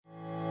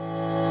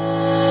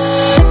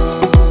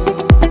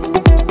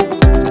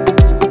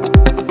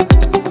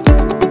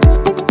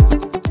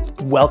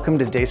Welcome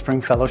to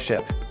Dayspring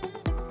Fellowship.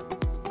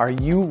 Are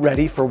you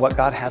ready for what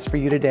God has for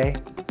you today?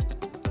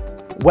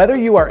 Whether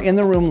you are in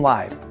the room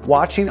live,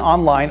 watching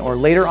online, or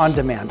later on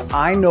demand,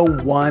 I know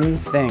one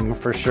thing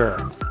for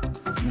sure.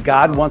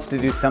 God wants to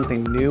do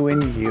something new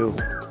in you.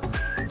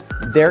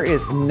 There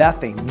is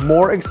nothing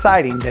more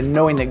exciting than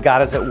knowing that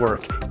God is at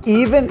work,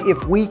 even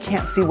if we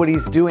can't see what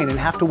He's doing and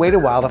have to wait a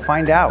while to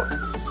find out.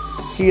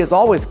 He is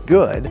always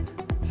good,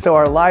 so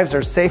our lives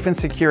are safe and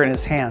secure in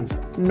His hands,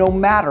 no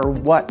matter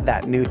what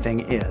that new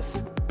thing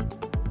is.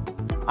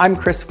 I'm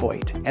Chris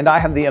Voigt, and I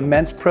have the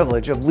immense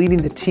privilege of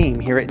leading the team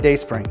here at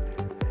Dayspring.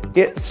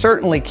 It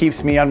certainly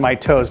keeps me on my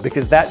toes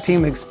because that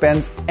team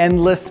expends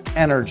endless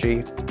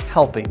energy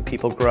helping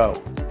people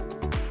grow.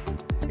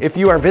 If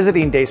you are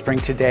visiting Dayspring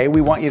today,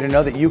 we want you to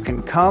know that you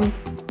can come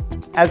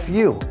as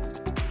you.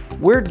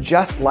 We're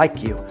just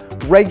like you,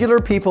 regular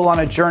people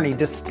on a journey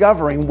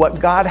discovering what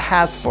God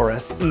has for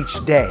us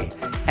each day,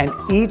 and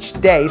each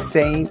day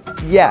saying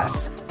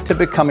yes to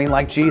becoming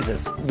like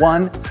Jesus,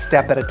 one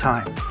step at a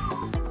time.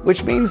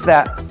 Which means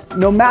that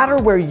no matter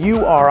where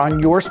you are on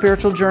your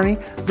spiritual journey,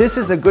 this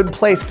is a good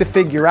place to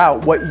figure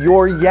out what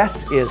your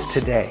yes is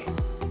today,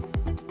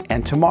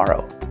 and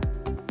tomorrow,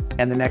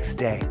 and the next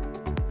day.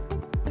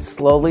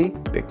 Slowly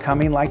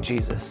becoming like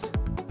Jesus.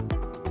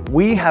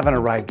 We haven't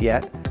arrived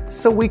yet,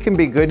 so we can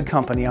be good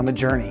company on the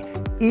journey,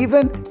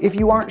 even if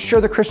you aren't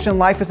sure the Christian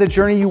life is a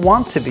journey you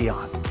want to be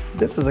on.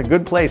 This is a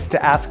good place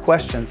to ask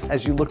questions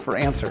as you look for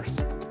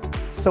answers.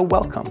 So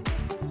welcome.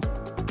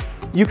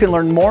 You can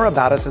learn more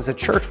about us as a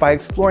church by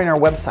exploring our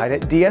website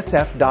at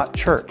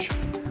dsf.church,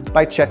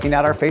 by checking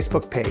out our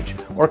Facebook page,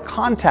 or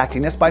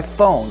contacting us by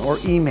phone or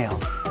email.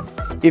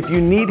 If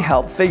you need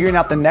help figuring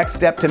out the next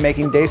step to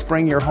making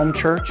Dayspring your home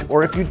church,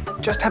 or if you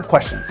just have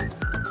questions,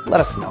 let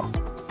us know.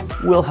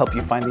 We'll help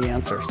you find the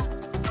answers.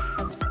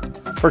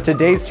 For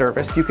today's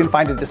service, you can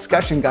find a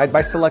discussion guide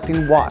by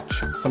selecting Watch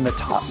from the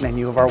top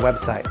menu of our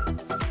website.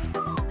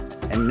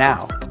 And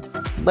now,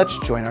 let's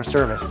join our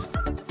service.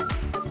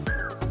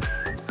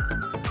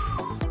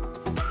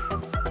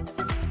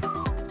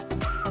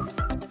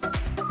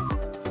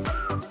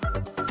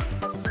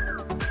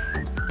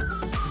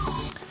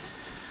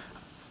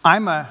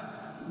 I'm a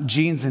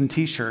jeans and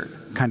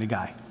t-shirt kind of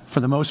guy, for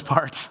the most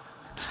part.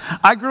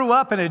 I grew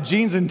up in a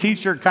jeans and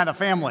t-shirt kind of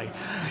family.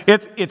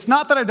 It's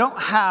not that I don't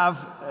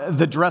have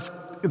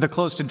the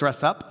clothes to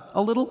dress up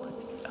a little.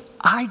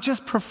 I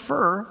just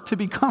prefer to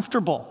be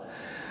comfortable.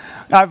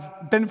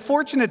 I've been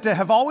fortunate to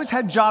have always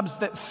had jobs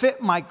that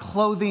fit my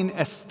clothing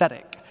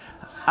aesthetic.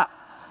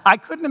 I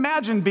couldn't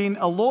imagine being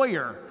a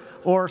lawyer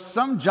or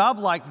some job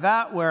like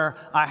that where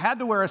I had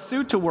to wear a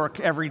suit to work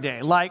every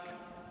day, like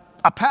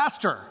a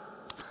pastor.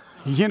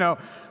 You know,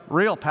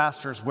 real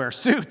pastors wear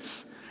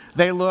suits.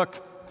 They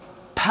look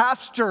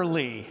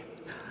pastorly.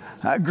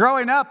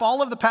 Growing up,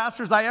 all of the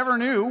pastors I ever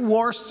knew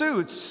wore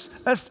suits,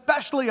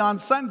 especially on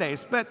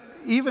Sundays, but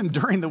even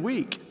during the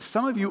week.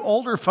 Some of you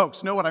older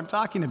folks know what I'm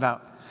talking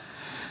about.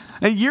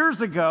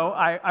 Years ago,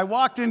 I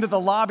walked into the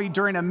lobby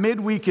during a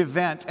midweek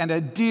event, and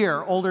a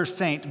dear older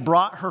saint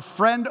brought her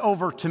friend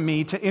over to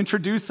me to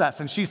introduce us,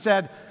 and she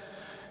said,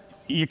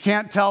 "You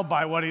can't tell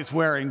by what he's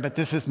wearing, but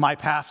this is my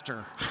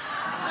pastor."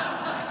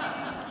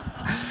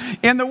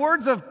 In the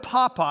words of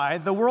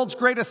Popeye, the world's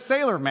greatest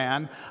sailor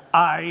man,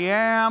 I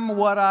am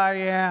what I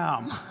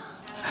am.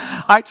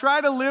 I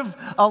try to live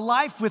a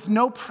life with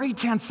no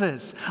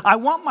pretenses. I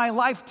want my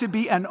life to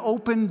be an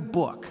open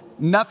book,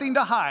 nothing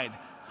to hide.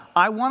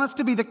 I want us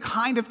to be the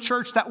kind of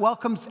church that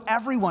welcomes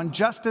everyone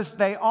just as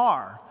they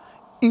are,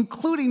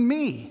 including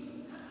me.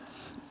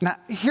 Now,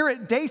 here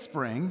at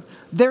Dayspring,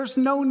 there's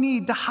no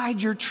need to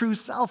hide your true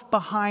self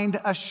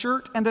behind a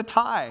shirt and a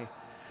tie,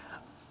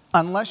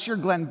 unless you're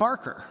Glenn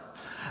Barker.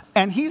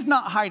 And he's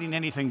not hiding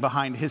anything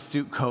behind his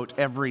suit coat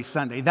every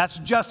Sunday. That's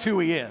just who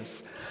he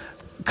is.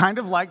 Kind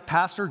of like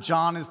Pastor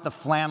John is the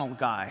flannel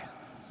guy.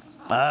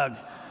 Bug.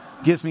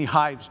 Gives me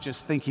hives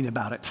just thinking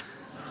about it.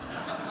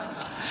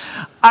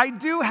 I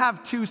do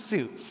have two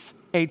suits,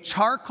 a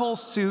charcoal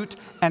suit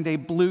and a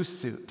blue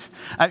suit.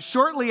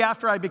 Shortly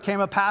after I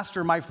became a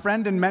pastor, my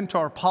friend and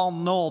mentor, Paul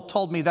Knoll,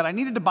 told me that I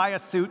needed to buy a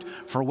suit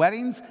for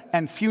weddings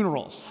and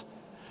funerals.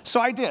 So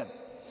I did.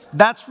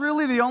 That's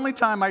really the only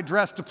time I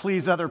dress to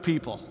please other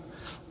people.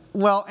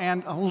 Well,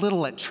 and a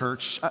little at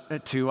church,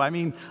 too. I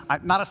mean,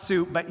 I'm not a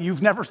suit, but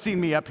you've never seen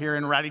me up here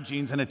in ratty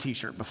jeans and a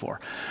t-shirt before.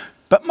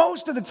 But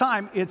most of the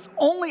time, it's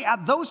only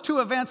at those two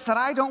events that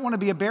I don't want to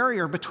be a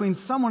barrier between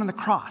someone and the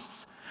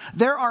cross.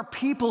 There are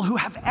people who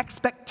have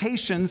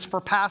expectations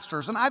for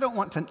pastors, and I don't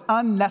want to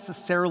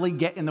unnecessarily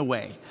get in the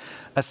way,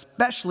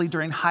 especially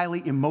during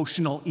highly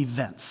emotional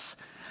events.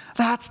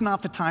 That's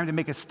not the time to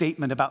make a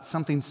statement about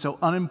something so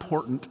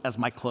unimportant as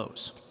my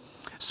clothes.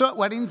 So at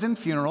weddings and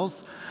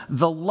funerals,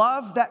 the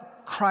love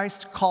that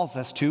Christ calls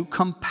us to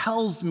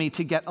compels me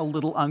to get a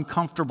little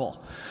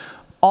uncomfortable.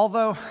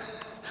 Although,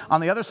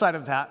 on the other side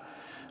of that,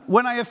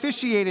 when I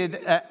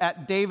officiated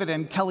at David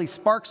and Kelly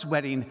Sparks'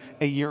 wedding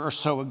a year or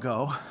so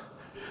ago,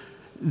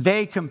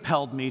 they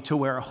compelled me to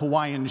wear a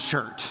Hawaiian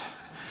shirt.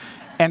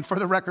 And for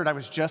the record, I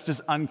was just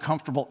as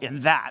uncomfortable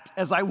in that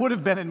as I would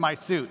have been in my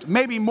suit.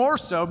 Maybe more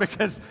so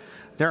because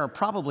there are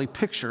probably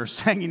pictures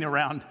hanging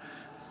around.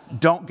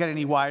 Don't get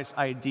any wise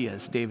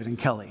ideas, David and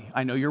Kelly.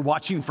 I know you're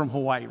watching from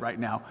Hawaii right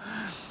now.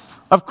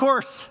 Of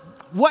course,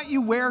 what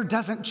you wear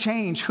doesn't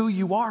change who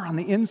you are on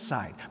the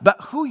inside,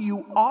 but who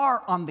you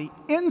are on the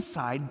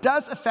inside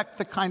does affect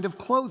the kind of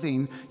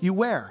clothing you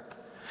wear.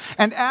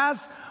 And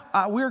as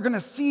we're going to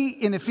see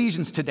in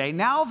Ephesians today,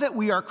 now that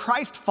we are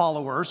Christ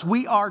followers,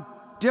 we are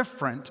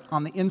different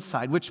on the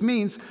inside, which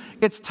means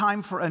it's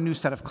time for a new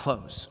set of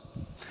clothes.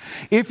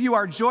 If you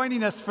are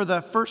joining us for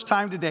the first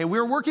time today,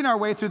 we're working our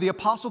way through the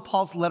Apostle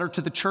Paul's letter to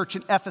the church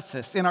in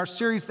Ephesus in our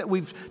series that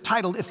we've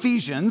titled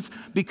Ephesians,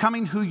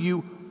 Becoming Who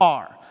You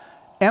Are.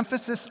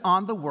 Emphasis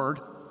on the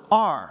word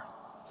are.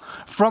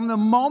 From the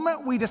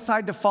moment we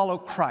decide to follow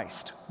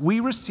Christ, we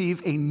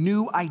receive a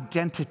new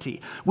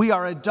identity. We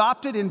are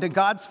adopted into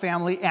God's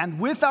family, and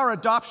with our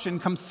adoption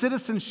comes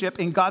citizenship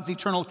in God's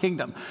eternal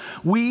kingdom.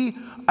 We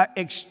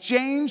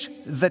exchange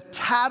the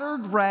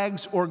tattered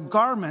rags or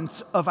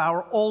garments of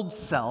our old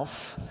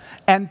self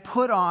and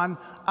put on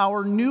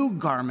our new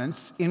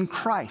garments in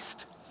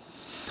Christ.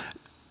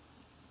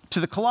 To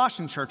the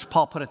Colossian church,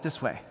 Paul put it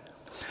this way: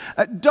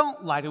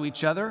 don't lie to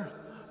each other,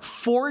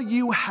 for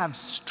you have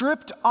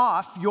stripped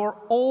off your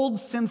old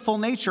sinful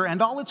nature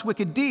and all its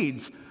wicked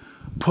deeds.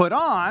 Put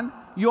on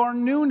your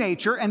new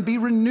nature and be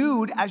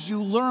renewed as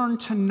you learn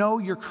to know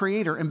your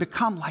Creator and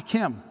become like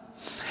Him.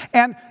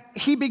 And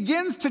he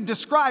begins to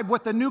describe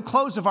what the new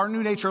clothes of our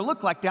new nature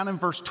look like down in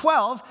verse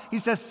 12. He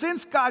says,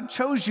 since God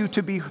chose you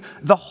to be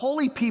the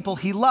holy people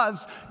He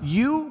loves,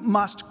 you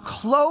must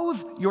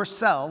clothe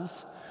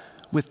yourselves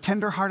with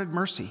tender-hearted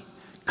mercy,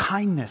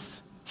 kindness,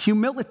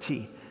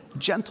 humility,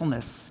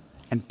 gentleness,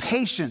 and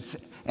patience.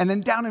 And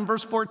then down in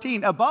verse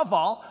 14, above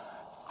all,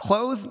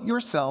 clothe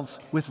yourselves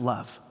with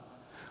love,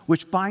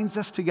 which binds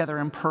us together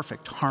in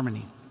perfect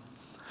harmony.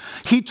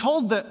 He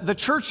told the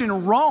church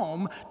in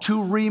Rome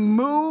to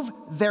remove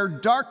their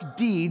dark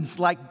deeds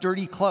like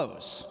dirty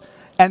clothes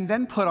and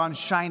then put on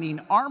shining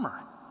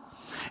armor.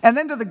 And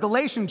then to the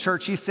Galatian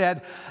church, he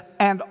said,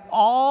 and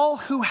all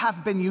who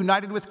have been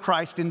united with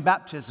Christ in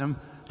baptism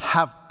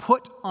have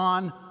put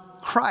on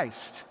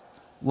Christ,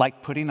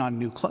 like putting on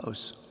new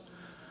clothes.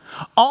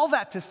 All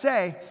that to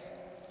say,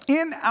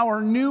 in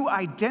our new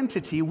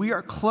identity, we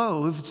are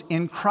clothed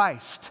in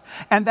Christ.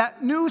 And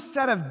that new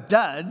set of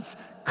duds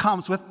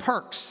comes with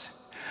perks.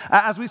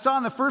 As we saw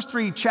in the first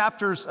 3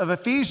 chapters of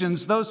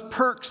Ephesians, those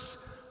perks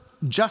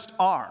just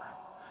are.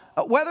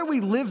 Whether we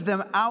live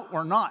them out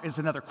or not is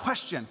another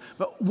question.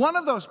 But one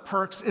of those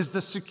perks is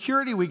the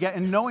security we get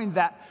in knowing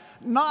that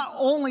not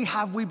only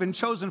have we been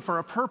chosen for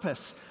a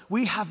purpose,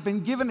 we have been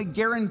given a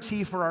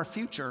guarantee for our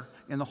future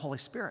in the Holy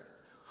Spirit.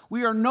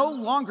 We are no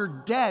longer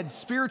dead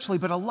spiritually,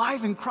 but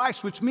alive in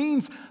Christ, which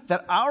means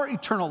that our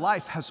eternal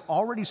life has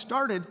already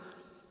started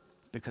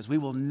because we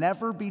will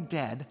never be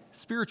dead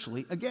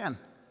spiritually again.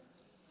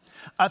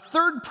 A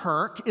third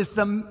perk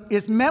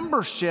is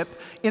membership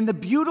in the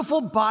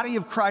beautiful body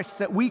of Christ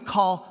that we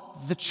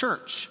call the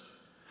church.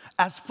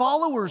 As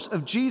followers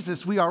of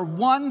Jesus, we are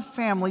one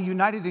family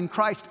united in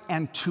Christ,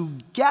 and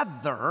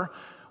together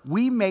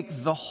we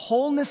make the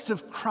wholeness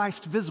of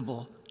Christ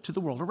visible to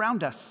the world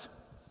around us.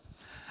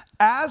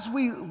 As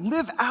we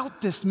live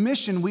out this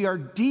mission, we are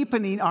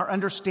deepening our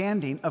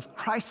understanding of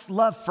Christ's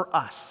love for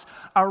us.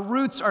 Our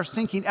roots are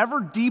sinking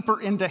ever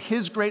deeper into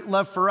His great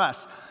love for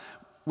us,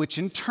 which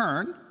in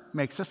turn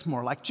makes us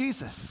more like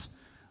Jesus,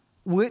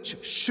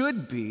 which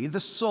should be the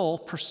sole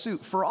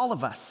pursuit for all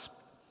of us.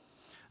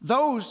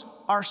 Those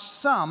are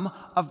some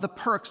of the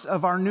perks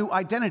of our new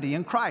identity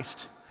in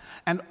Christ.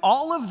 And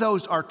all of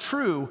those are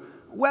true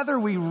whether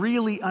we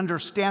really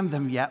understand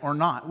them yet or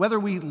not,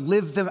 whether we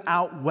live them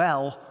out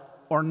well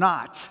or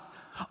not.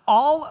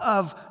 All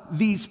of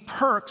these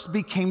perks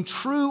became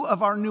true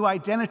of our new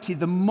identity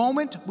the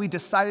moment we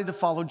decided to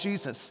follow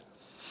Jesus.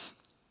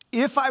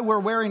 If I were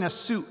wearing a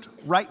suit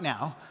right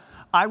now,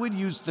 I would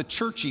use the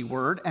churchy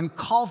word and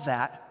call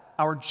that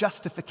our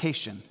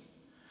justification.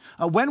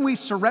 When we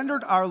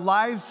surrendered our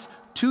lives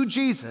to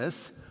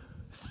Jesus,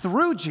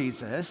 through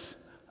Jesus,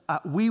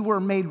 we were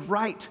made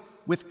right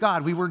with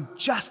God. We were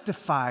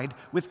justified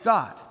with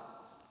God.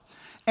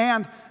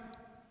 And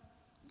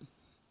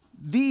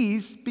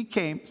these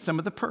became some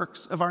of the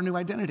perks of our new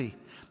identity.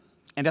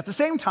 And at the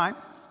same time,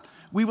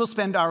 we will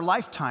spend our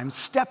lifetime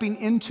stepping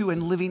into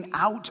and living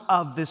out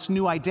of this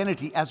new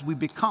identity as we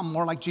become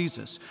more like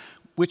Jesus,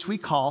 which we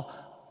call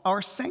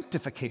our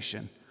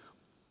sanctification,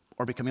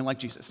 or becoming like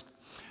Jesus.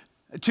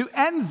 To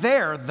end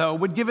there, though,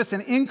 would give us an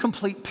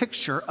incomplete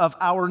picture of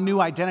our new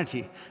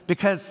identity,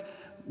 because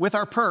with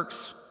our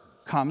perks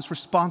comes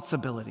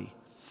responsibility.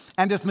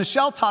 And as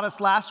Michelle taught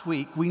us last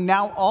week, we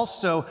now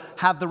also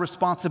have the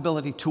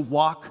responsibility to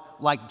walk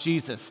like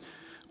Jesus.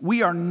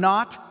 We are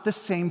not the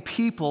same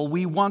people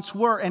we once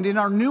were, and in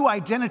our new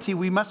identity,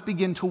 we must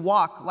begin to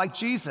walk like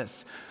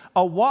Jesus.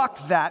 A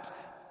walk that,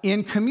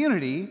 in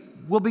community,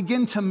 will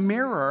begin to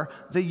mirror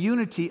the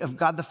unity of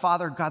God the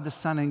Father, God the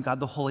Son, and God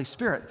the Holy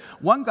Spirit.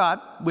 One God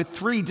with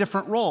three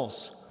different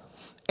roles.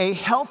 A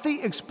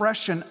healthy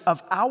expression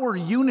of our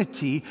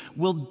unity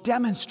will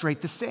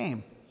demonstrate the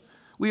same.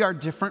 We are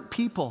different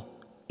people,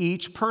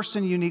 each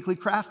person uniquely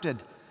crafted,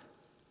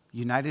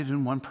 united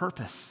in one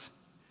purpose.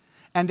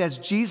 And as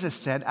Jesus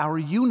said, our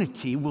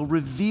unity will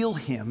reveal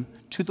him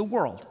to the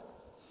world.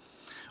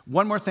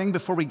 One more thing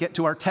before we get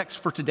to our text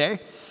for today.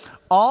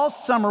 All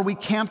summer we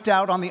camped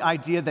out on the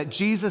idea that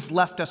Jesus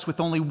left us with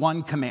only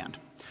one command.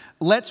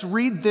 Let's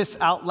read this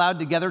out loud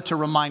together to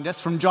remind us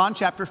from John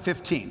chapter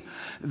 15.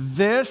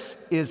 This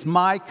is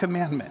my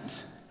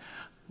commandment.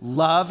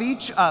 Love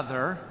each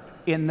other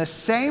in the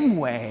same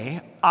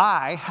way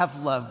I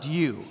have loved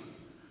you.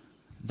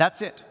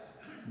 That's it.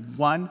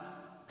 One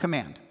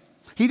command.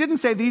 He didn't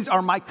say these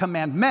are my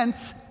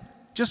commandments,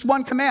 just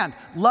one command.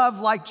 Love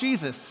like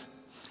Jesus.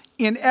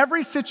 In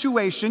every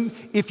situation,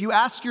 if you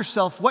ask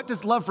yourself, what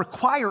does love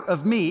require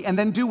of me, and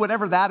then do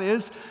whatever that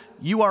is,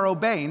 you are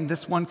obeying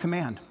this one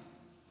command.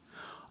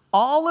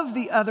 All of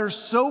the other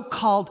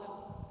so-called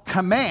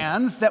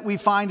commands that we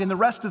find in the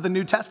rest of the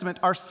New Testament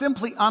are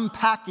simply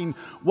unpacking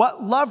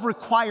what love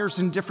requires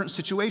in different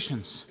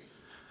situations.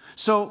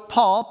 So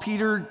Paul,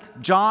 Peter,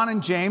 John,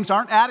 and James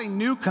aren't adding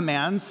new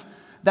commands.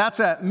 That's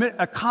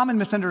a common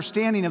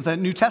misunderstanding of the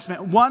New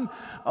Testament.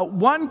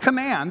 One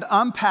command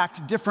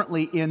unpacked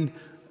differently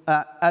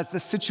as the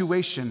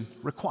situation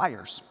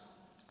requires.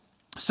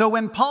 So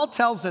when Paul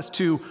tells us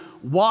to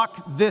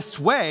walk this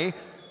way,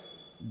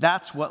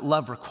 that's what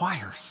love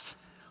requires.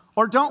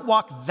 Or don't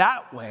walk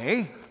that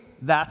way,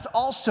 that's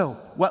also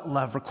what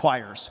love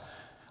requires.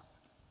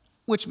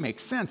 Which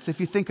makes sense if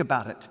you think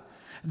about it.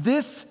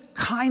 This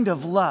kind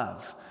of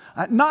love,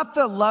 not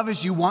the love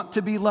as you want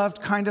to be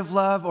loved kind of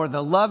love, or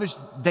the love as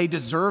they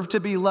deserve to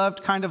be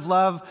loved kind of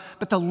love,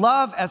 but the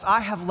love as I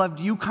have loved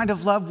you kind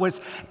of love was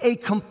a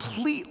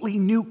completely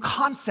new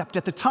concept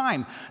at the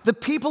time. The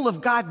people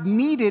of God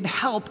needed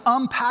help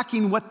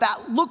unpacking what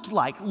that looked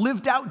like,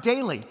 lived out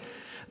daily.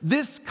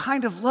 This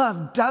kind of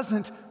love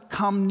doesn't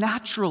come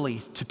naturally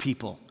to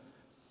people.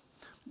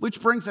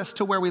 Which brings us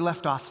to where we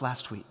left off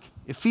last week.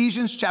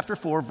 Ephesians chapter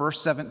 4,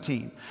 verse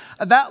 17.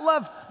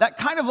 That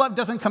kind of love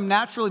doesn't come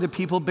naturally to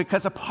people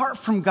because apart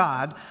from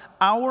God,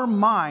 our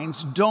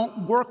minds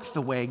don't work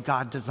the way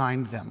God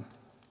designed them.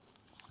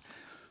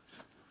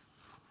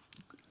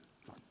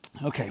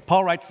 Okay,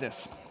 Paul writes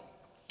this.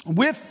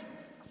 With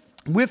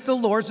the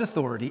Lord's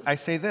authority, I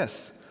say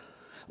this.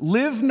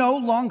 Live no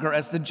longer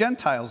as the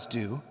Gentiles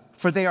do,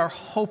 for they are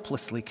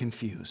hopelessly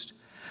confused.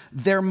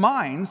 Their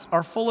minds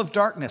are full of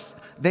darkness.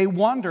 They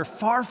wander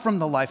far from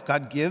the life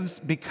God gives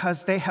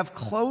because they have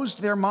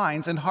closed their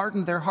minds and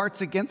hardened their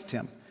hearts against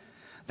him.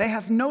 They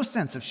have no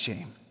sense of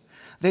shame.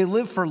 They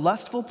live for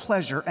lustful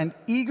pleasure and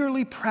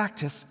eagerly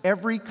practice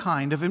every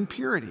kind of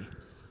impurity.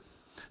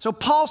 So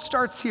Paul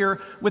starts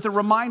here with a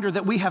reminder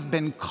that we have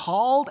been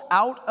called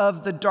out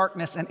of the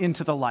darkness and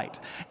into the light.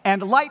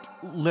 And light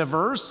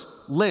livers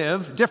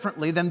live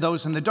differently than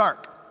those in the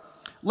dark.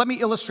 Let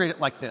me illustrate it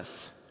like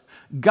this.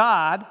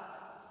 God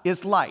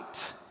is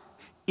light.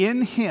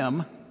 In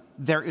him,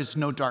 there is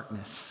no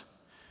darkness.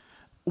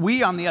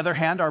 We, on the other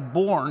hand, are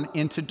born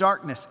into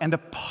darkness. And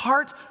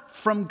apart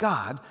from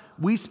God,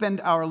 we spend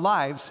our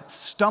lives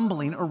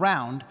stumbling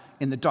around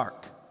in the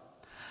dark.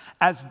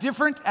 As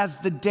different as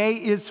the day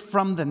is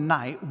from the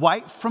night,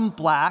 white from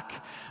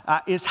black,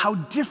 is how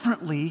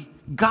differently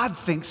God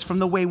thinks from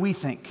the way we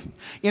think.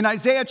 In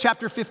Isaiah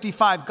chapter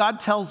 55, God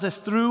tells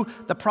us through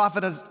the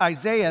prophet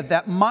Isaiah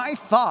that my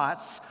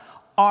thoughts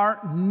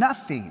are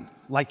nothing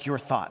like your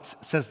thoughts,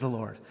 says the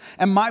Lord.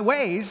 And my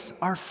ways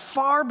are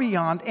far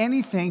beyond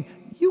anything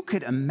you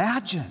could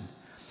imagine.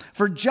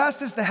 For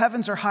just as the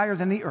heavens are higher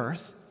than the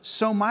earth,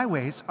 so my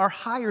ways are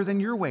higher than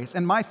your ways,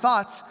 and my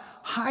thoughts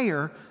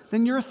higher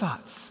than your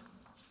thoughts.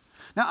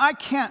 Now, I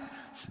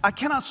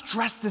cannot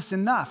stress this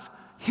enough.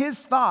 His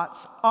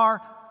thoughts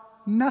are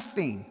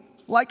nothing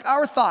like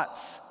our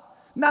thoughts.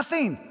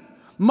 Nothing.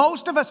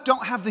 Most of us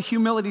don't have the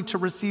humility to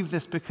receive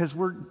this because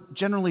we're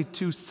generally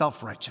too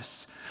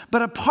self-righteous.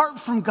 But apart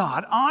from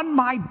God, on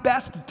my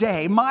best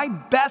day, my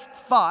best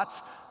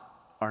thoughts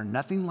are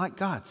nothing like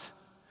God's.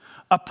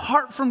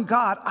 Apart from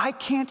God, I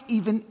can't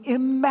even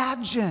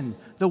imagine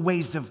the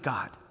ways of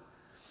God.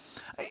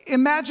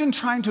 Imagine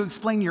trying to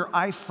explain your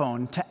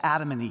iPhone to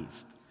Adam and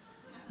Eve.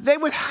 They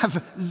would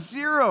have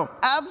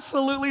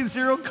absolutely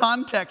zero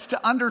context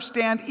to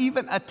understand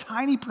even a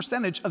tiny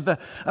percentage of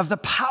the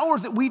power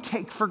that we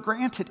take for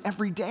granted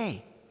every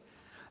day.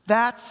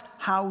 That's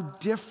how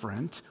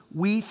different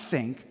we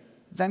think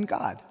than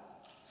God.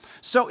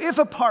 So if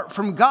apart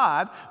from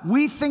God,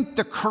 we think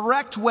the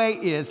correct way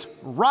is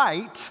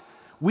right,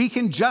 we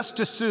can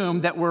just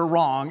assume that we're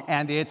wrong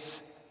and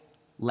it's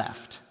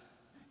left.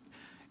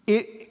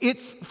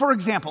 For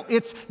example,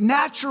 it's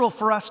natural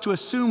for us to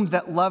assume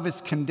that love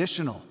is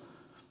conditional.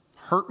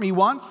 Hurt me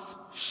once,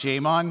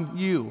 shame on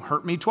you.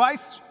 Hurt me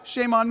twice,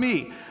 shame on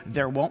me.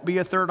 There won't be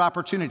a third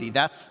opportunity.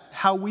 That's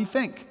how we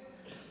think.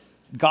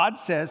 God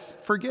says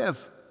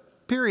forgive,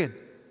 period.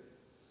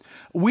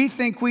 We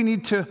think we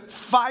need to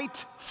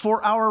fight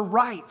for our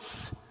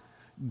rights.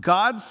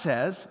 God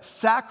says,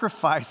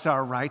 sacrifice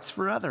our rights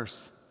for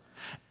others.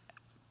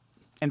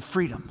 And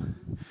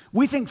freedom.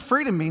 We think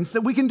freedom means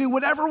that we can do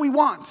whatever we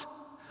want.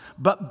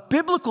 But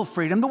biblical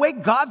freedom, the way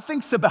God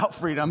thinks about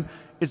freedom,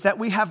 is that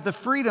we have the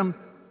freedom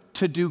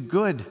to do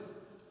good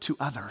to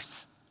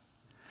others.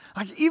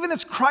 Like even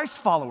as Christ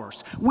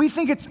followers, we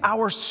think it's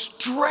our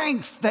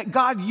strengths that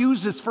God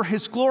uses for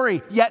his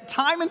glory. Yet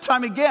time and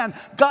time again,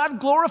 God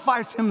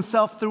glorifies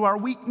himself through our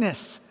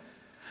weakness.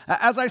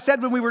 As I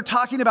said when we were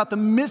talking about the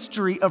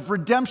mystery of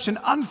redemption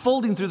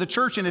unfolding through the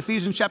church in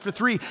Ephesians chapter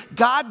 3,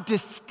 God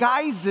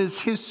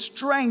disguises his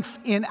strength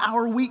in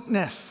our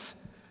weakness.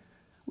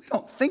 We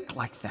don't think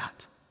like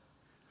that.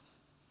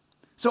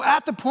 So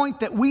at the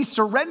point that we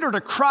surrender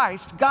to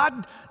Christ,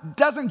 God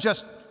doesn't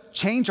just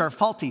change our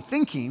faulty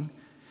thinking.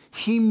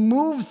 He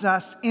moves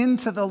us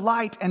into the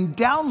light and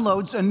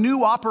downloads a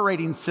new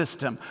operating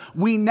system.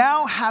 We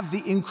now have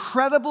the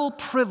incredible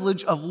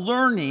privilege of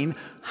learning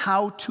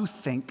how to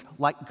think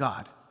like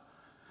God.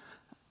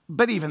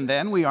 But even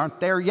then, we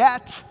aren't there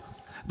yet.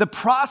 The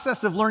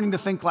process of learning to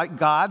think like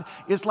God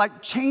is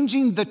like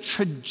changing the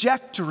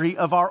trajectory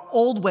of our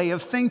old way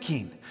of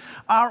thinking.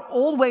 Our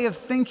old way of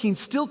thinking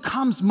still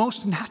comes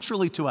most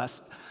naturally to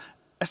us,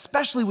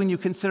 especially when you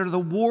consider the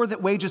war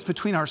that wages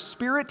between our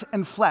spirit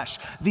and flesh,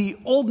 the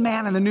old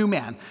man and the new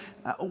man.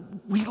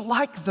 We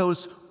like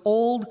those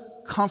old,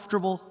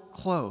 comfortable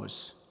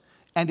clothes,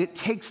 and it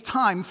takes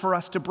time for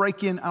us to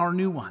break in our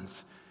new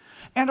ones.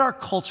 And our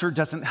culture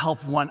doesn't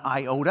help one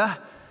iota.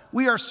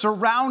 We are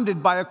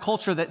surrounded by a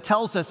culture that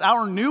tells us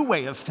our new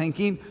way of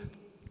thinking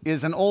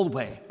is an old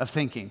way of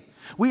thinking.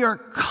 We are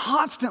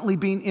constantly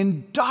being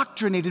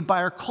indoctrinated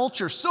by our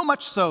culture, so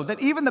much so that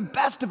even the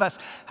best of us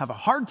have a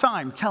hard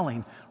time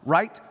telling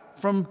right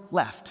from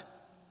left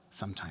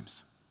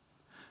sometimes.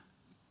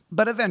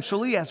 But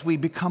eventually, as we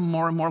become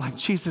more and more like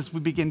Jesus, we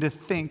begin to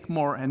think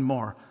more and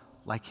more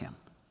like him.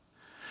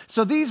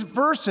 So these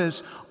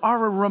verses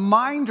are a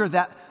reminder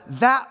that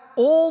that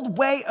old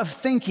way of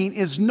thinking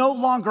is no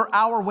longer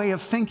our way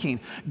of thinking.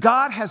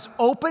 God has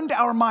opened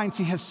our minds.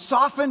 He has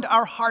softened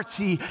our hearts.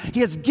 He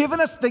has given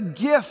us the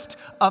gift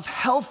of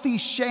healthy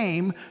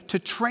shame to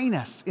train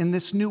us in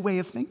this new way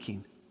of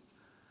thinking.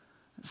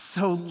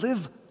 So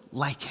live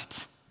like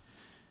it.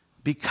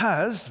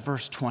 Because,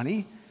 verse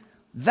 20,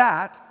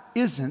 that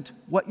isn't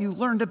what you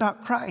learned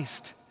about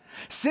Christ.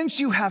 Since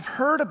you have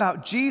heard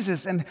about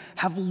Jesus and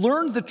have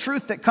learned the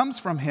truth that comes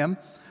from him,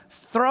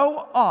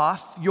 throw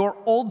off your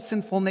old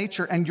sinful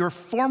nature and your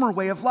former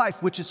way of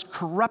life, which is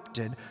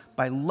corrupted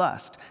by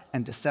lust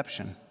and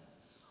deception.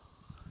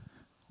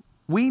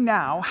 We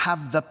now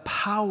have the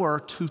power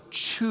to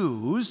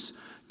choose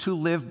to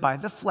live by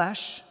the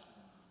flesh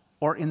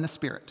or in the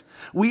spirit.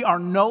 We are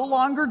no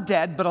longer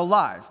dead but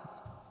alive.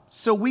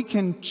 So we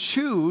can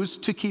choose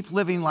to keep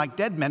living like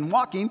dead men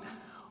walking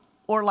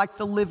or like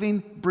the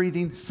living,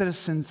 breathing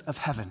citizens of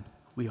heaven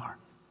we are.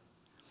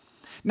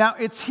 Now,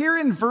 it's here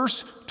in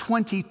verse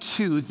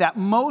 22 that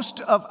most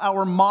of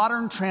our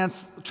modern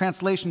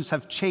translations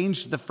have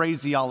changed the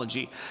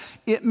phraseology.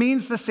 It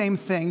means the same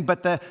thing,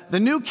 but the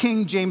New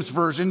King James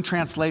Version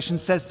translation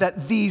says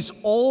that these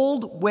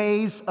old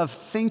ways of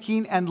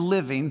thinking and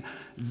living,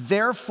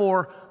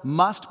 therefore,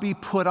 must be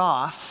put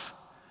off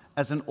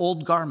as an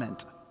old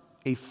garment,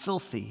 a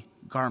filthy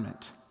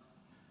garment.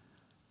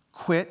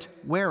 Quit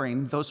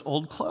wearing those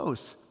old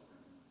clothes.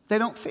 They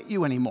don't fit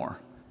you anymore.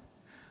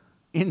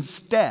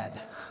 Instead,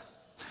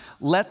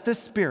 let the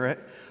Spirit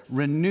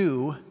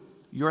renew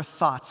your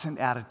thoughts and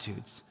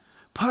attitudes.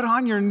 Put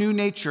on your new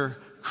nature,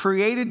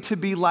 created to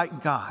be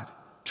like God,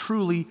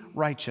 truly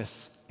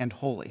righteous and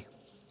holy.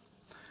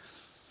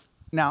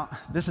 Now,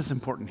 this is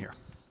important here.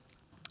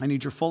 I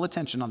need your full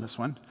attention on this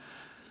one.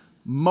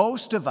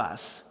 Most of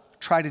us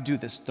try to do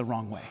this the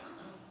wrong way.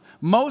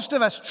 Most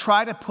of us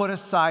try to put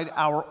aside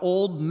our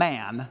old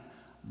man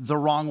the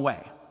wrong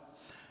way.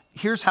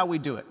 Here's how we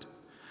do it.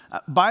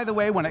 By the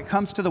way, when it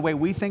comes to the way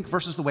we think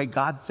versus the way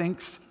God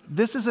thinks,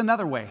 this is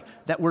another way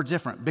that we're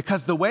different,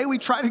 because the way we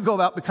try to go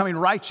about becoming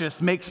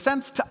righteous makes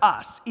sense to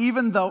us,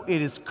 even though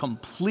it is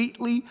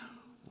completely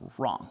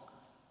wrong.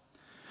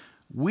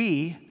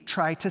 We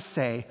try to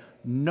say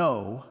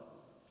no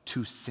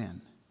to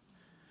sin.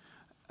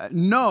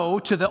 No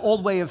to the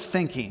old way of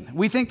thinking.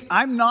 We think,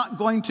 I'm not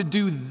going to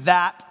do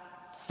that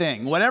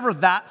thing, whatever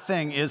that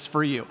thing is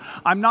for you.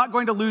 I'm not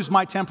going to lose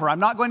my temper. I'm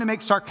not going to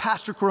make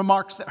sarcastic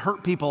remarks that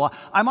hurt people.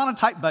 I'm on a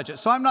tight budget,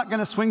 so I'm not going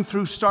to swing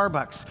through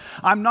Starbucks.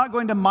 I'm not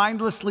going to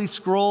mindlessly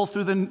scroll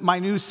through my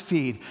news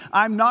feed.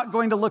 I'm not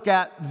going to look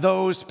at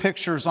those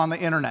pictures on the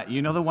internet.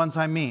 You know the ones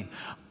I mean.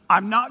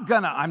 I'm not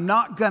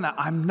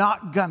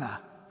gonna.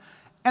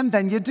 And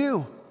then you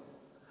do.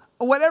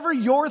 Whatever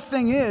your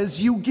thing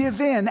is, you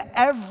give in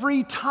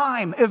every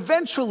time.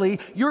 Eventually,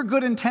 your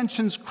good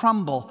intentions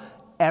crumble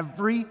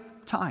every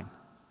time,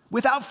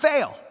 without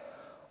fail.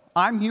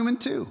 I'm human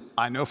too.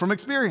 I know from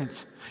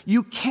experience.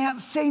 You can't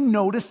say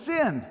no to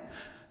sin.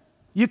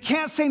 You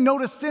can't say no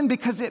to sin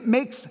because it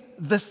makes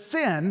the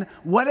sin,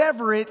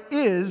 whatever it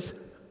is,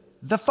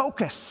 the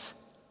focus.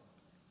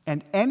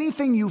 And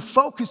anything you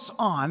focus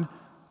on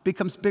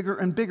becomes bigger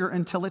and bigger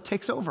until it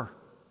takes over.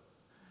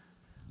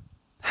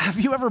 Have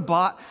you ever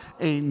bought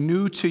a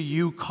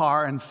new-to-you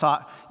car and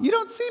thought, you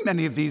don't see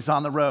many of these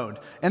on the road?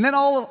 And then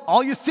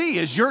all you see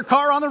is your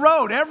car on the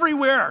road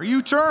everywhere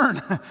you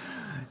turn.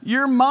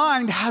 Your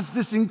mind has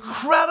this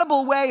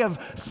incredible way of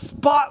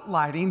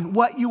spotlighting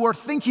what you are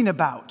thinking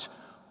about,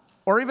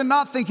 or even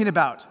not thinking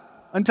about,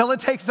 until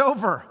it takes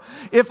over.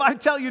 If I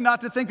tell you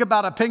not to think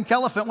about a pink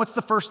elephant, what's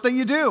the first thing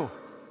you do?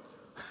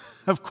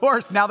 Of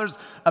course, now there's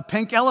a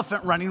pink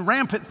elephant running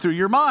rampant through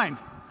your mind.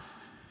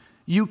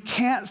 You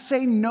can't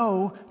say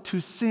no to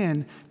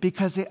sin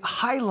because it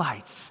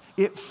highlights,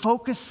 it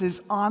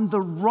focuses on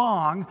the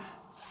wrong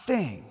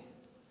thing.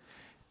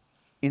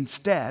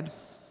 Instead,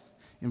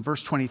 in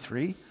verse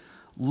 23,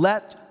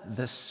 let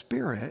the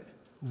Spirit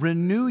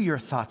renew your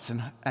thoughts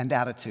and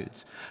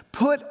attitudes.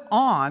 Put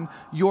on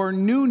your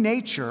new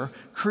nature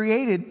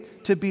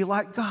created to be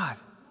like God,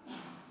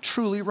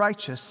 truly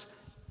righteous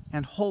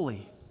and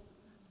holy.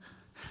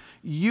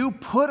 You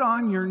put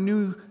on your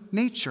new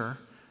nature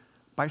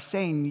by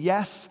saying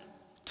yes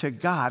to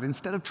God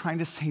instead of trying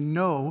to say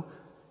no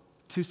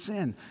to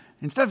sin.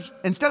 Instead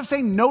of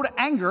saying no to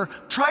anger,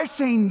 try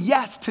saying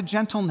yes to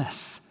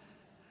gentleness.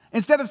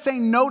 Instead of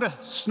saying no to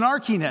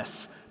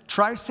snarkiness,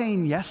 try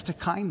saying yes to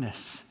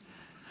kindness.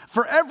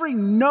 For every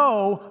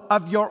no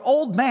of your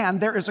old man,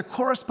 there is a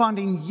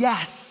corresponding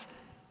yes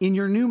in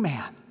your new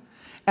man.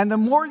 And the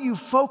more you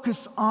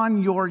focus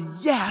on your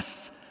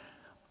yes,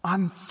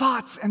 on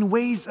thoughts and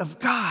ways of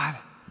God,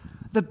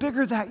 the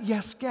bigger that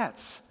yes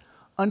gets,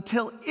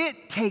 until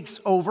it takes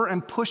over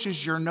and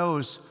pushes your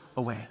nose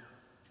away.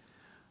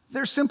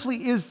 There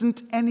simply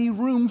isn't any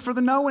room for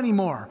the no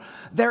anymore.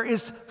 There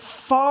is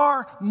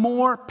far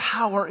more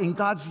power in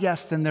God's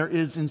yes than there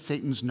is in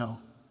Satan's no.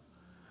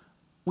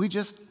 We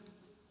just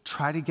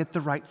try to get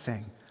the right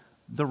thing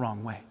the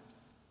wrong way.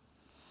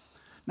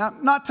 Now,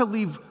 not to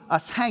leave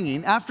us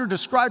hanging, after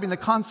describing the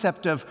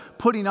concept of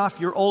putting off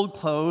your old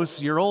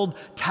clothes, your old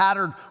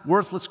tattered,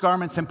 worthless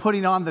garments, and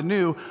putting on the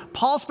new,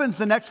 Paul spends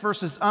the next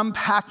verses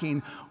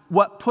unpacking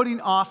what putting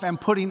off and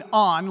putting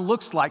on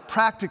looks like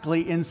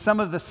practically in some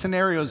of the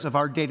scenarios of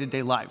our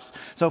day-to-day lives.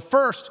 So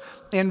first,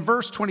 in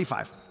verse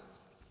 25,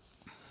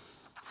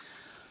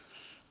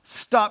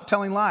 stop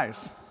telling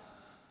lies.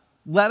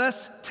 Let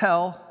us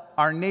tell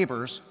our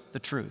neighbors the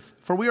truth,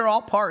 for we are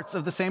all parts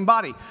of the same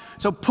body.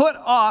 So put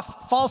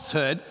off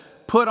falsehood,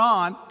 put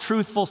on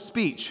truthful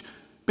speech,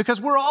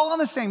 because we're all on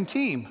the same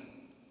team,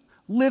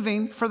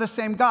 living for the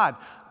same God.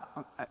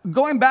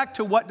 Going back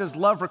to what does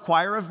love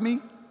require of me?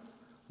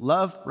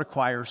 Love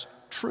requires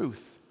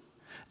truth.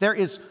 There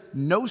is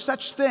no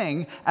such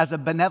thing as a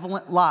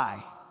benevolent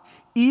lie,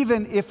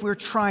 even if we're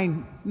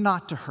trying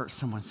not to hurt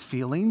someone's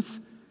feelings.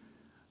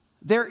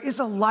 There is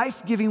a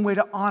life-giving way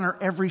to honor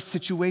every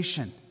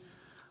situation.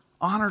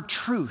 Honor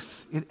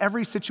truth in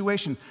every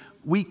situation.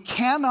 We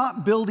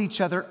cannot build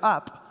each other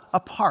up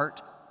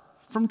apart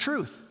from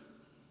truth.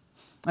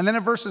 And then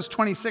in verses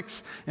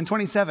 26 and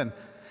 27,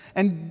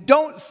 and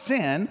don't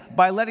sin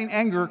by letting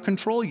anger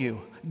control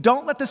you.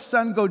 Don't let the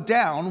sun go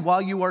down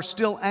while you are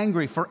still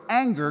angry, for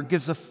anger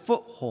gives a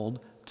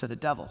foothold to the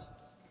devil.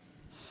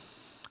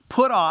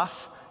 Put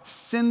off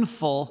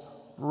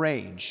sinful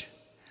rage.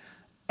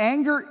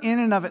 Anger in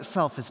and of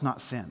itself is not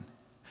sin.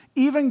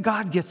 Even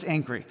God gets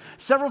angry.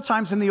 Several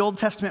times in the Old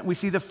Testament, we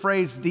see the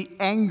phrase, the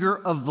anger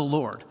of the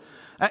Lord.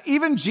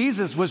 Even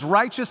Jesus was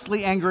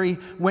righteously angry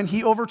when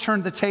he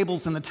overturned the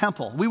tables in the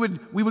temple. We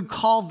would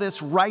call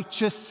this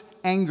righteous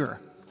anger.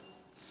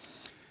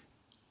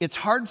 It's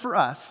hard for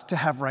us to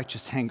have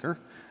righteous anger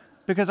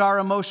because our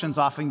emotions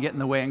often get in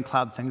the way and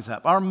cloud things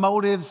up. Our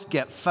motives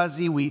get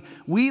fuzzy.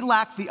 We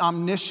lack the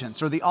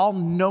omniscience or the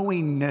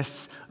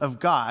all-knowingness of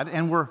God,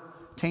 and we're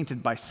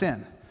tainted by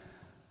sin.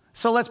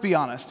 So let's be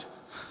honest.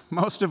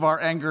 Most of our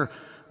anger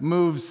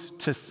moves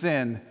to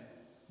sin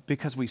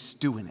because we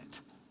stew in it.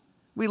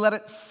 We let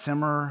it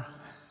simmer.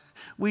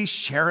 We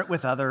share it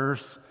with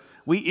others.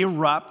 We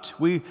erupt.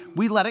 We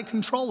let it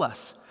control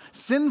us.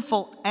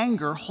 Sinful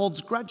anger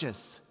holds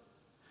grudges.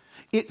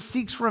 It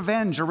seeks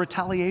revenge or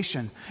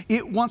retaliation.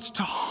 It wants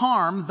to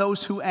harm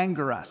those who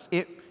anger us.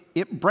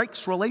 It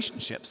breaks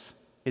relationships.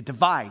 It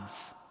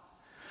divides.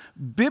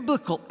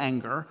 Biblical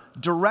anger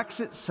directs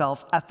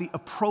itself at the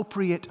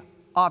appropriate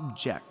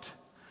object,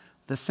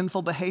 the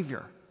sinful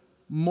behavior,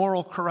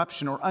 moral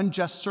corruption, or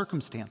unjust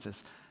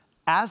circumstances,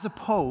 as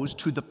opposed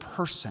to the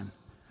person.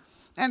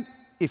 And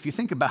if you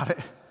think about it,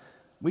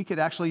 we could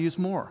actually use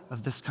more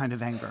of this kind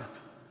of anger.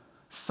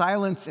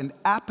 Silence and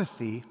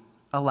apathy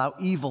allow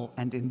evil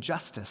and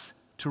injustice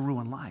to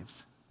ruin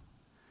lives.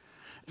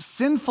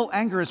 Sinful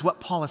anger is what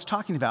Paul is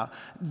talking about.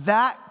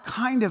 That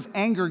kind of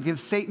anger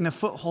gives Satan a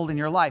foothold in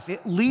your life.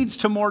 It leads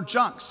to more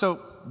junk, so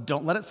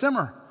don't let it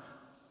simmer.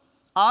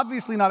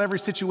 Obviously, not every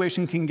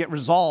situation can get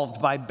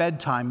resolved by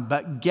bedtime,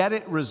 but get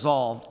it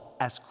resolved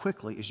as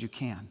quickly as you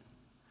can.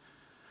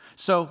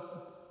 So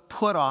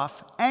put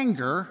off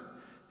anger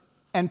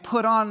and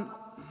put on,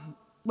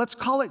 let's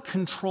call it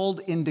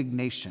controlled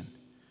indignation,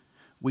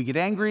 We get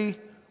angry,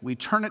 we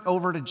turn it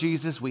over to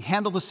Jesus, we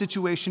handle the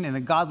situation in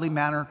a godly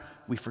manner,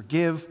 we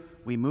forgive,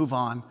 we move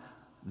on.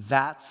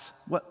 That's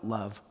what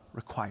love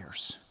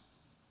requires.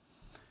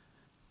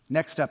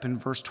 Next up in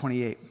verse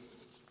 28.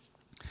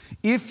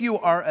 If you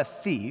are a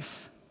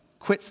thief,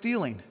 quit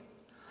stealing.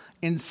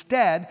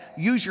 Instead,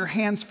 use your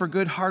hands for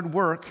good hard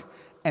work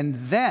and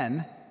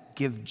then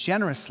give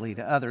generously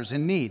to others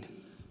in need.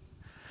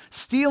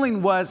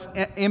 Stealing was,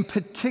 in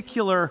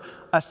particular,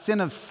 a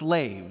sin of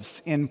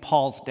slaves in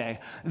Paul's day.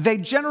 They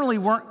generally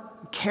weren't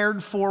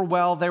cared for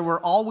well. They were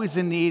always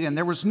in need, and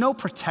there was no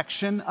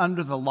protection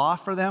under the law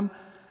for them.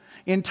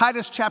 In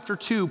Titus chapter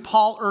 2,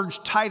 Paul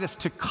urged Titus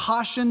to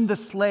caution the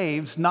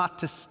slaves not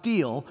to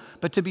steal,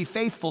 but to be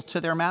faithful to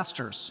their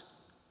masters.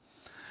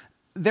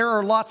 There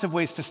are lots of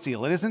ways to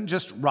steal. It isn't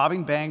just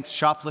robbing banks,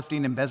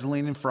 shoplifting,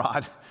 embezzling, and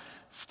fraud.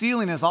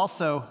 Stealing is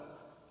also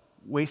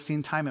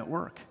wasting time at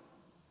work,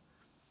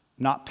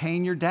 not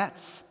paying your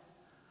debts,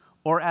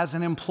 or as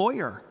an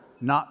employer,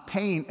 not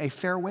paying a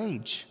fair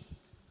wage.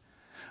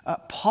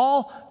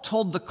 Paul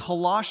told the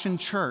Colossian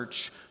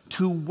church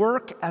to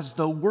work as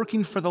though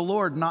working for the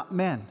Lord, not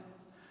men.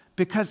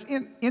 Because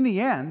in the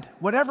end,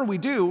 whatever we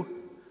do,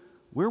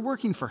 we're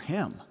working for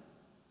Him.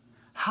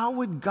 How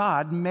would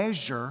God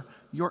measure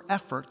your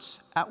efforts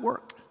at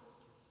work?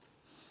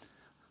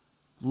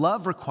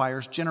 Love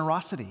requires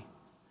generosity.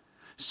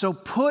 So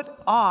put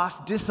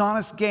off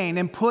dishonest gain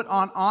and put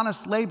on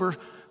honest labor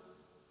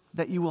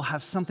that you will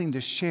have something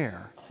to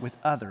share with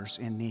others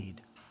in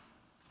need.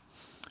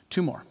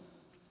 Two more.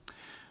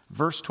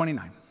 Verse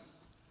 29.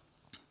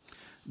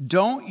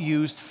 Don't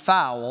use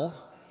foul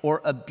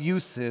or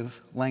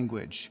abusive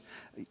language.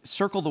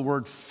 Circle the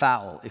word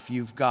foul if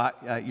you've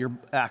got your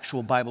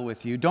actual Bible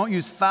with you. Don't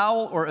use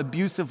foul or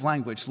abusive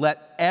language.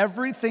 Let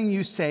everything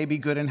you say be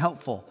good and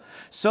helpful,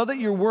 so that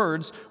your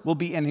words will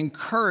be an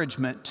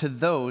encouragement to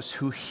those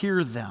who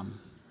hear them.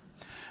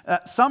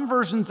 Some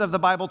versions of the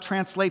Bible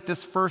translate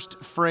this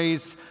first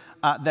phrase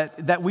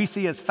that we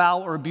see as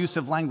foul or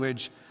abusive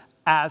language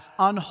as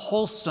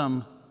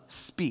unwholesome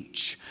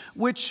speech,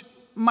 which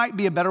might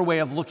be a better way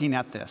of looking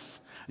at this.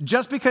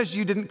 Just because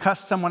you didn't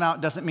cuss someone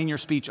out doesn't mean your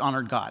speech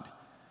honored God.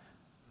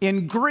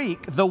 In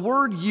Greek, the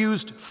word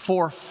used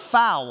for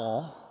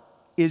foul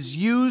is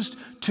used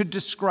to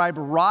describe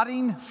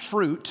rotting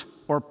fruit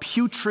or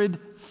putrid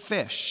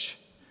fish.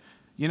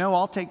 You know,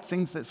 I'll take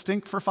things that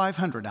stink for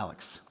 $500,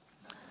 Alex.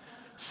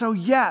 So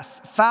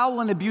yes, foul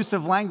and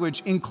abusive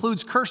language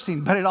includes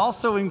cursing, but it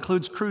also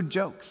includes crude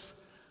jokes,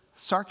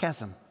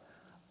 sarcasm,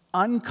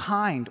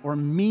 unkind or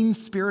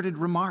mean-spirited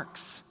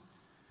remarks.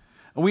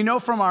 We know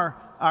from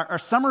our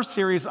summer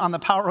series on the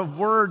power of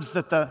words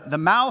that the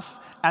mouth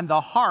and the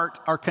heart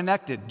are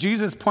connected.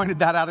 Jesus pointed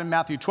that out in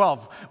Matthew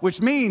 12,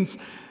 which means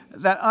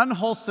that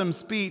unwholesome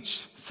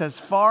speech says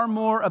far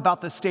more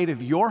about the state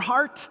of your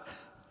heart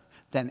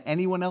than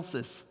anyone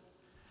else's.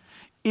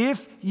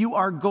 If you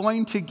are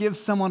going to give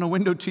someone a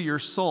window to your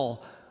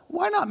soul,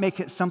 why not make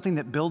it something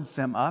that builds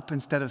them up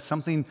instead of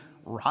something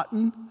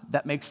rotten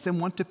that makes them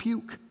want to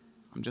puke?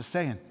 I'm just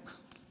saying.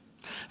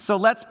 So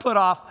let's put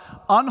off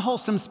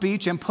unwholesome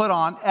speech and put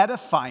on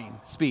edifying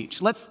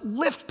speech. Let's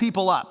lift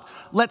people up.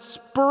 Let's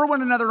spur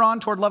one another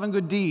on toward love and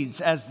good deeds,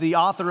 as the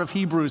author of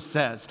Hebrews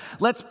says.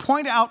 Let's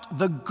point out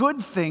the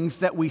good things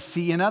that we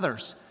see in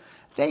others.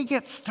 They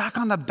get stuck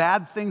on the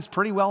bad things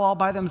pretty well all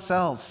by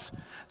themselves.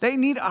 They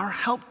need our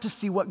help to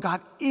see what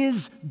God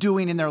is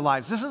doing in their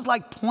lives. This is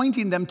like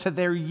pointing them to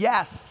their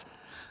yes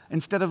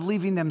instead of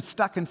leaving them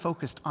stuck and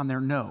focused on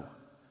their no.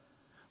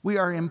 We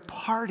are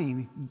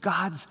imparting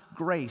God's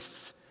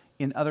grace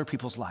in other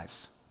people's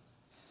lives.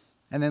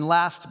 And then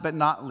last but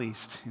not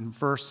least,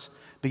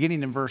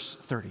 beginning in verse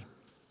 30.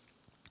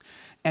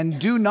 And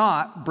do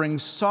not bring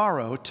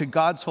sorrow to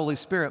God's Holy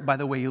Spirit by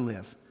the way you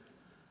live.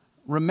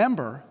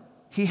 Remember,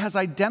 He has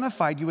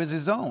identified you as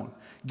His own,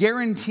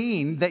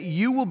 guaranteeing that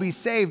you will be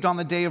saved on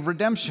the day of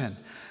redemption.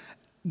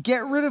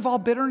 Get rid of all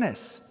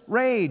bitterness,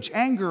 rage,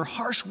 anger,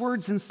 harsh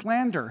words, and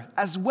slander,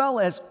 as well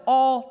as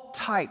all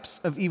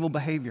types of evil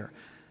behavior.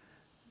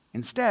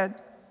 Instead,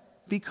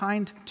 be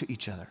kind to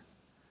each other,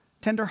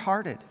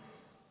 tender-hearted,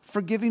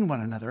 forgiving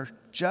one another,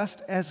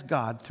 just as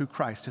God, through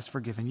Christ, has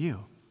forgiven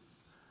you.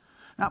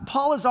 Now,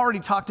 Paul has already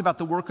talked about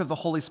the work of the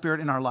Holy Spirit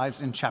in our lives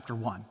in chapter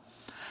 1.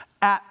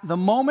 At the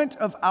moment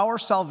of our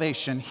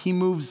salvation, He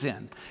moves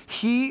in.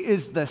 He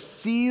is the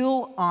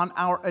seal on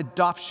our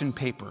adoption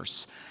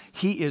papers.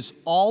 He is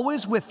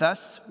always with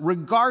us,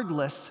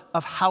 regardless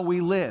of how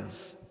we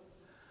live.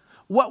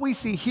 What we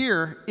see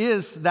here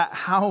is that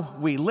how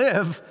we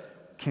live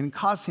can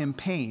cause Him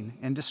pain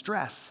and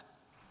distress.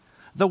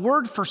 The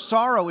word for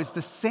sorrow is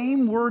the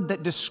same word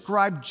that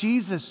described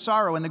Jesus'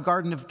 sorrow in the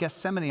Garden of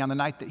Gethsemane on the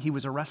night that He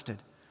was arrested.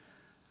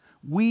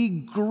 We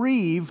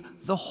grieve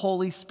the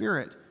Holy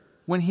Spirit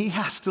when He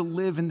has to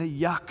live in the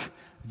yuck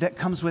that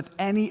comes with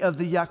any of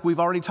the yuck we've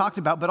already talked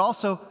about, but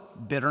also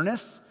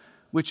bitterness,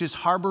 which is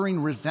harboring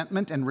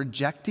resentment and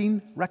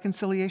rejecting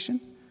reconciliation,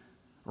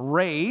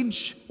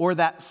 rage, or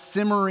that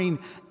simmering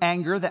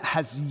anger that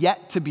has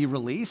yet to be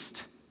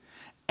released,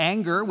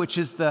 Anger, which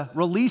is the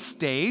release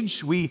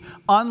stage. We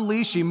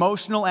unleash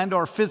emotional and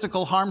or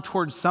physical harm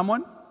towards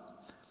someone.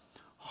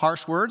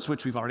 Harsh words,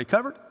 which we've already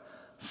covered.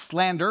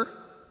 Slander,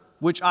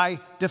 which I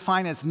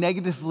define as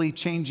negatively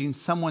changing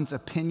someone's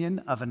opinion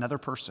of another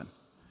person.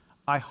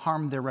 I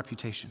harm their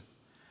reputation.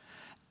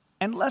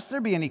 And lest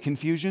there be any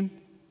confusion,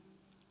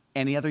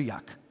 any other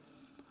yuck.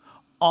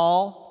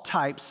 All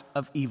types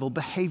of evil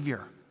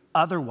behavior,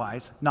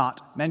 otherwise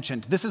not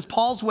mentioned. This is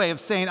Paul's way of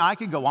saying I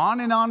could go on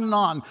and on and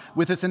on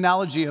with this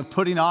analogy of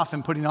putting off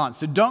and putting on.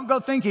 So don't go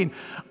thinking,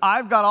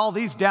 I've got all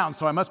these down,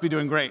 so I must be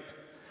doing great.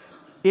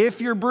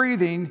 If you're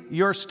breathing,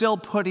 you're still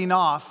putting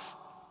off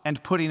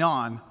and putting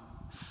on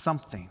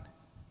something.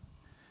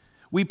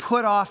 We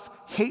put off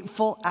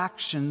hateful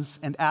actions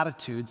and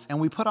attitudes, and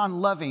we put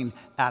on loving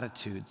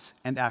attitudes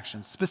and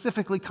actions,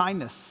 specifically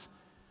kindness,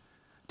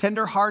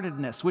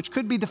 tenderheartedness, which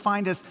could be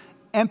defined as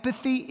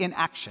empathy in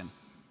action,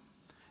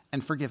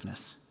 and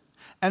forgiveness.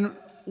 And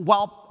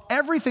while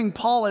everything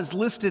Paul has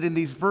listed in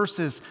these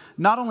verses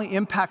not only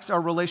impacts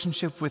our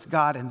relationship with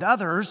God and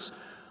others,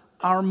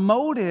 our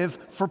motive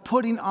for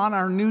putting on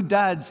our new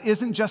duds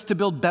isn't just to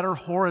build better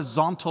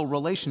horizontal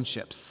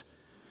relationships.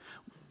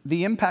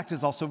 The impact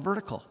is also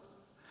vertical.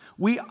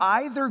 We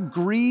either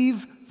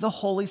grieve the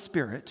Holy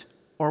Spirit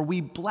or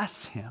we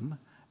bless him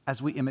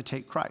as we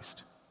imitate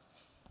Christ,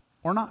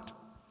 or not.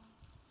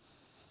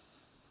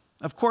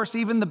 Of course,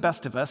 even the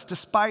best of us,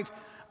 despite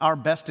our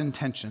best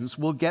intentions,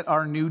 will get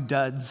our new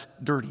duds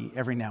dirty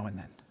every now and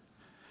then.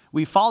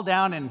 We fall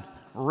down and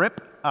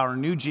rip our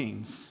new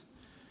jeans.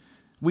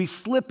 We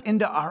slip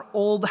into our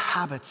old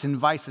habits and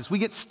vices. We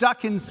get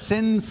stuck in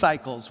sin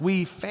cycles.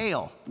 We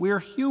fail. We're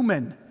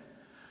human.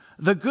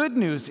 The good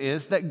news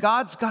is that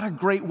God's got a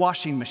great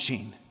washing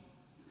machine.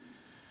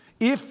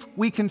 If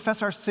we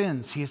confess our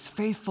sins, he is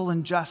faithful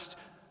and just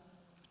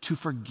to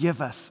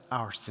forgive us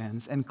our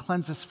sins and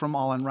cleanse us from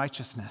all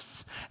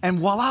unrighteousness. And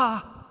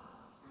voila,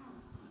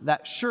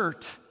 that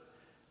shirt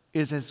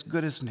is as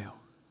good as new.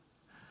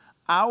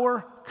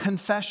 Our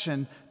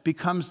confession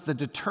becomes the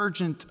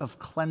detergent of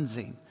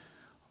cleansing,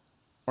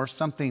 or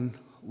something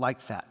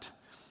like that.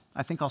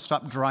 I think I'll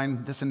stop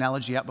drawing this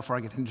analogy out before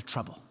I get into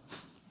trouble.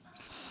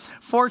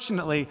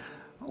 Fortunately,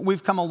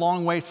 we've come a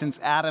long way since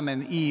Adam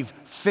and Eve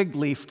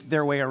fig-leafed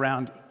their way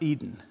around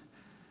Eden.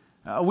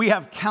 We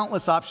have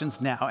countless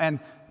options now, and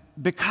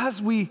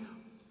because we're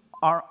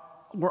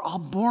all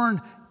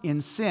born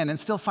in sin and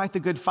still fight the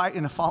good fight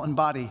in a fallen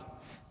body,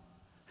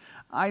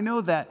 I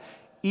know that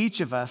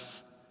each of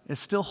us is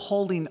still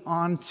holding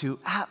on to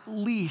at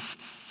least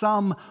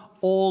some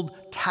old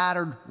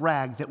tattered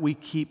rag that we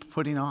keep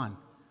putting on.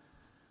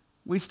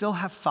 We still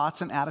have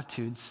thoughts and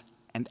attitudes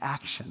and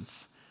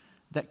actions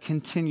that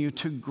continue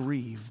to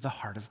grieve the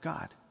heart of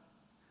God.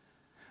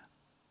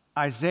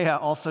 Isaiah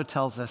also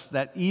tells us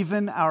that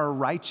even our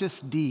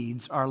righteous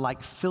deeds are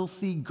like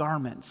filthy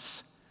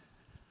garments.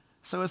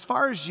 So as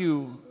far as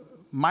you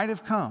might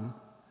have come,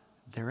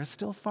 there is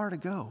still far to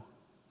go.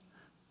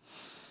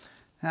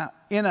 Now,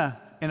 in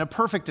a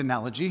perfect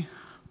analogy,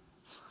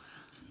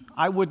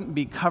 I wouldn't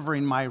be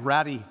covering my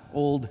ratty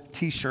old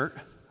t-shirt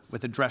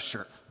with a dress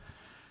shirt.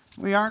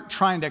 We aren't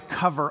trying to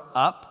cover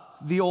up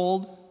the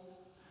old.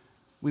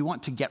 We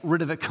want to get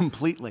rid of it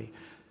completely.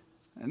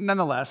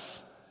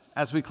 Nonetheless,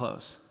 as we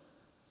close,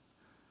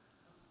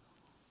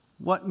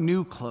 what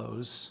new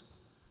clothes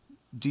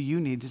do you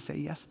need to say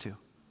yes to?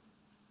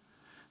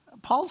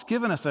 Paul's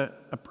given us a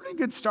pretty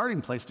good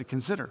starting place to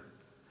consider.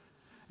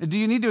 Do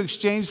you need to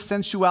exchange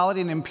sensuality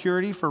and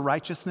impurity for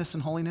righteousness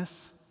and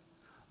holiness?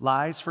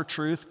 Lies for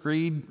truth,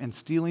 greed and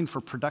stealing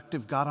for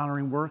productive,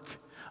 God-honoring work,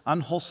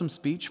 unwholesome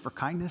speech for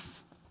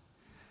kindness?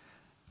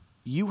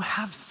 You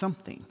have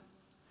something.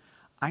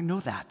 I know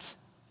that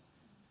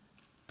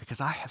because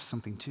I have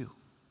something too.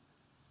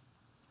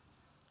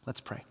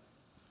 Let's pray.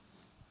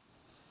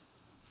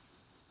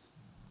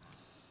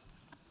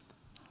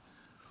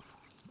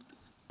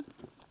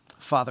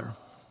 Father,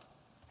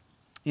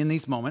 in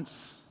these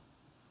moments,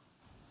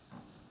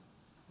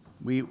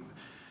 we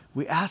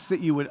ask that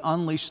you would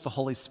unleash the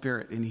Holy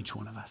Spirit in each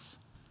one of us.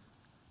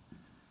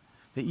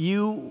 That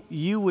you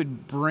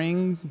would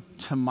bring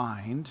to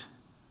mind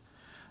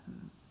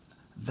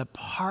the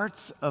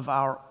parts of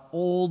our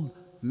old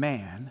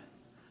man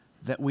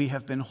that we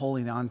have been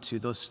holding on to,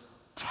 those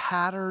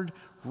tattered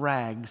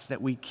rags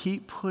that we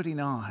keep putting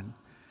on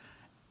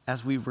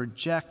as we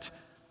reject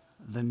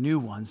the new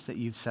ones that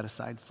you've set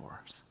aside for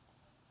us.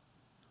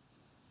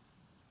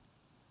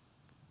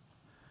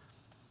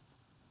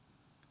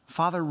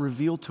 Father,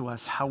 reveal to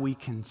us how we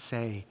can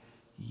say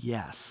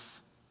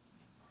yes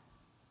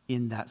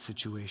in that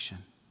situation.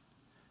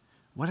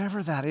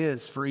 Whatever that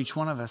is for each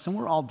one of us, and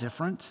we're all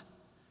different.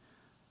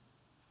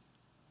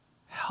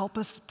 Help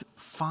us to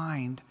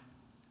find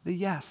the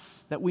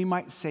yes, that we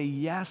might say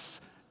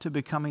yes to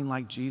becoming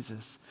like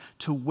Jesus,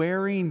 to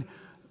wearing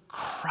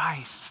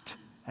Christ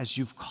as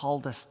you've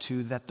called us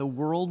to, that the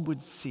world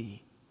would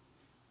see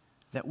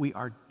that we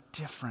are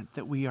different,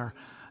 that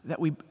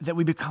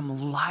we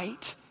become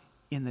light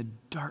in the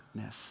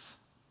darkness,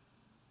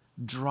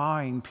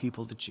 drawing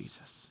people to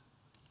Jesus.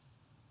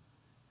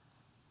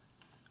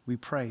 We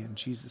pray in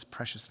Jesus'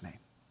 precious name.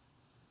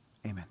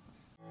 Amen.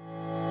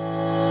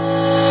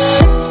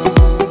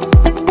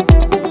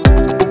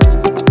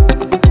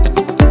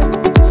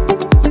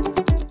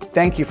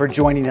 Thank you for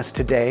joining us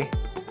today.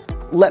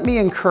 Let me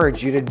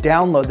encourage you to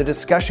download the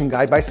discussion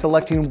guide by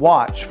selecting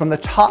Watch from the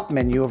top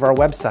menu of our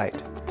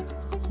website.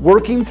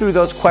 Working through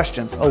those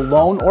questions,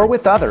 alone or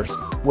with others,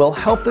 will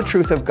help the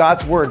truth of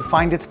God's Word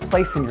find its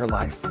place in your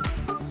life.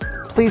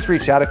 Please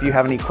reach out if you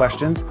have any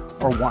questions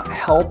or want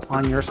help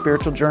on your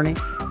spiritual journey.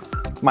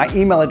 My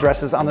email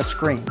address is on the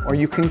screen, or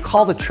you can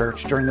call the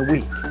church during the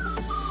week.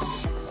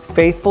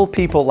 Faithful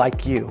people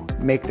like you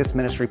make this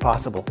ministry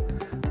possible.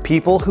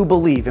 People who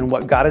believe in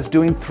what God is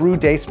doing through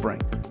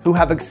Dayspring, who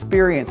have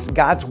experienced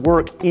God's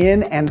work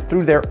in and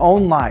through their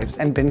own lives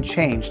and been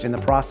changed in the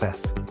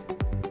process.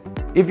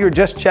 If you're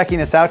just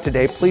checking us out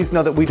today, please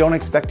know that we don't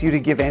expect you to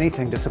give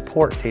anything to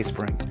support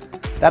Dayspring.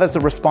 That is the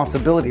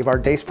responsibility of our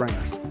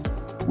Dayspringers.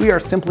 We are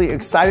simply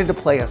excited to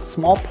play a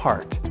small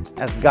part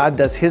as God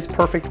does His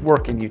perfect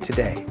work in you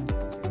today.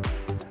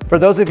 For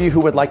those of you who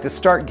would like to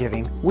start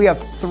giving, we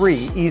have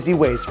 3 easy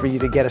ways for you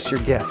to get us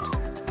your gift.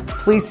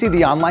 Please see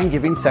the online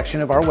giving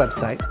section of our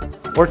website,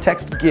 or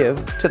text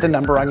GIVE to the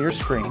number on your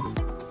screen,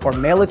 or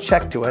mail a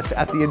check to us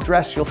at the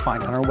address you'll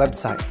find on our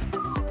website.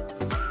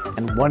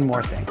 And one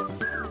more thing.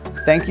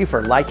 Thank you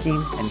for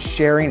liking and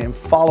sharing and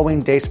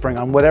following Dayspring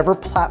on whatever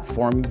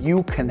platform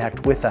you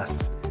connect with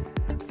us.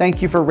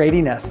 Thank you for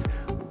rating us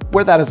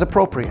where that is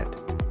appropriate.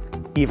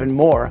 Even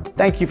more,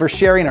 thank you for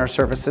sharing our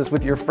services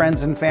with your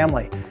friends and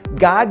family.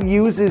 God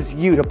uses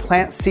you to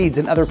plant seeds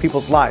in other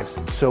people's lives,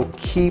 so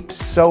keep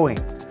sowing.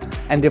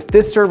 And if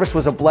this service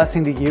was a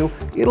blessing to you,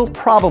 it'll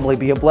probably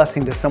be a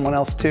blessing to someone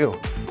else too.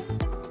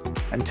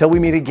 Until we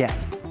meet again,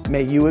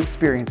 may you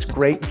experience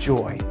great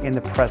joy in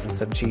the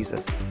presence of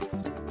Jesus.